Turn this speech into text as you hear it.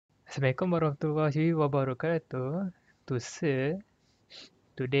Assalamualaikum warahmatullahi wabarakatuh. To sir,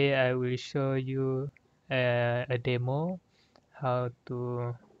 today I will show you a demo how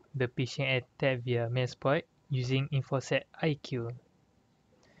to the phishing attack via MailSploit using Infosec IQ.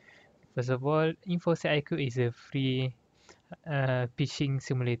 First of all, Infosec IQ is a free phishing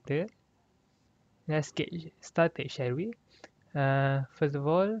simulator. Let's get started, shall we? First of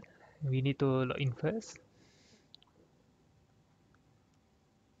all, we need to log in first.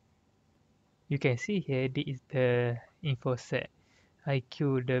 You can see here, this is the Infosec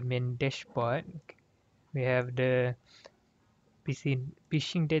IQ, the main dashboard. We have the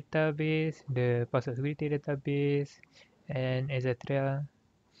phishing database, the password security database, and etc.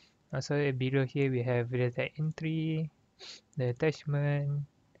 Also below here we have data entry, the attachment,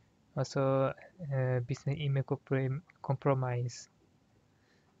 also business email compromise.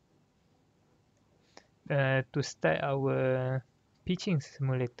 To start our phishing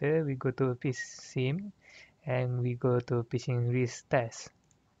simulator, we go to phishing and we go to phishing risk test.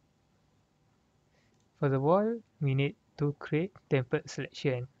 First of all, we need to create template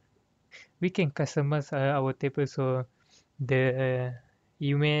selection. We can customize our table so the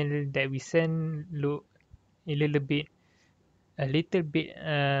email that we send look a little bit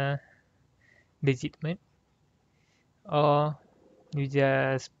legitimate, or you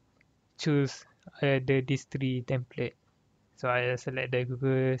just choose these three template. So I select the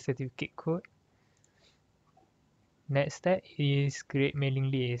Google certificate code. Next step is create mailing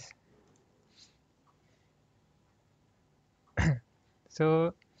list.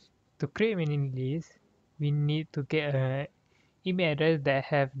 So to create mailing list, we need to get a email address that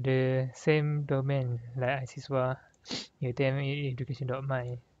have the same domain like ISISWA UiTM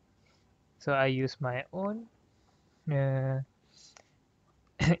education.my. So I use my own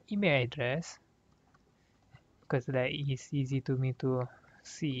email address because that is easy to me to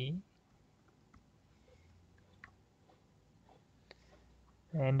see,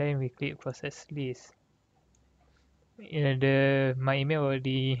 and then we click process list. My email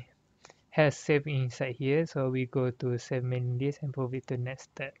already has saved inside here, so we go to save main list and move it to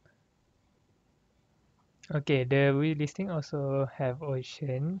next step. Okay, the listing also have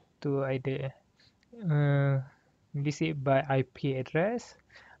option to either list it by IP address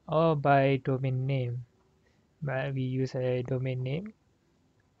or by domain name, but we use a domain name.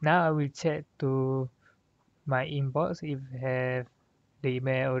 Now I will check to my inbox if have the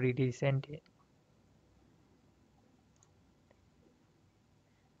email already sent it.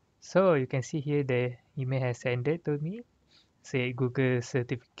 So you can see here the email has sent it to me. Say Google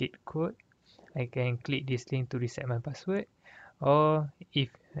certificate code. I can click this link to reset my password, or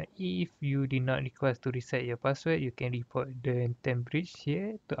if you did not request to reset your password, you can report the intent breach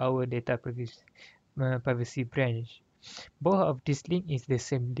here to our data privacy branch. Both of this link is the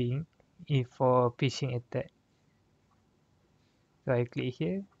same link if for phishing attack. So I click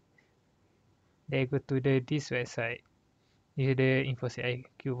here, then I go to this website. This is the Infosec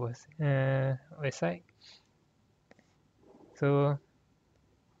IQ website. So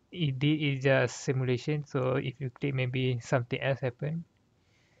it is just simulation, so if you click maybe something else happen.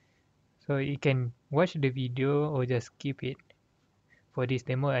 So you can watch the video or just skip it. For this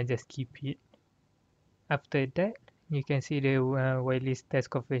demo, I just keep it. After that, you can see the whitelist test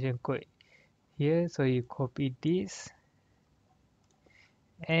configuration code here. So you copy this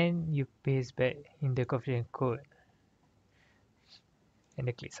and you paste back in the configuration code. And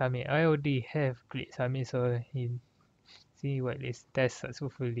then click submit. I already have clicked submit, so you see whitelist test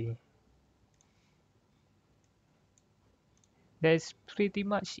successfully. That's pretty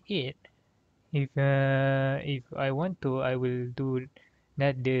much it. If I want to, I will do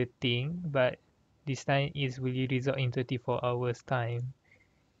another thing, but this time is really result in 24 hours time.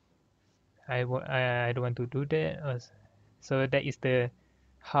 I don't want to do that. So that is the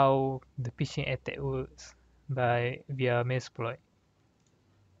how the phishing attack works by via MailSploit.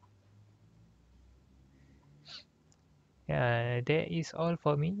 Yeah, that is all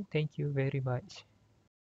for me. Thank you very much.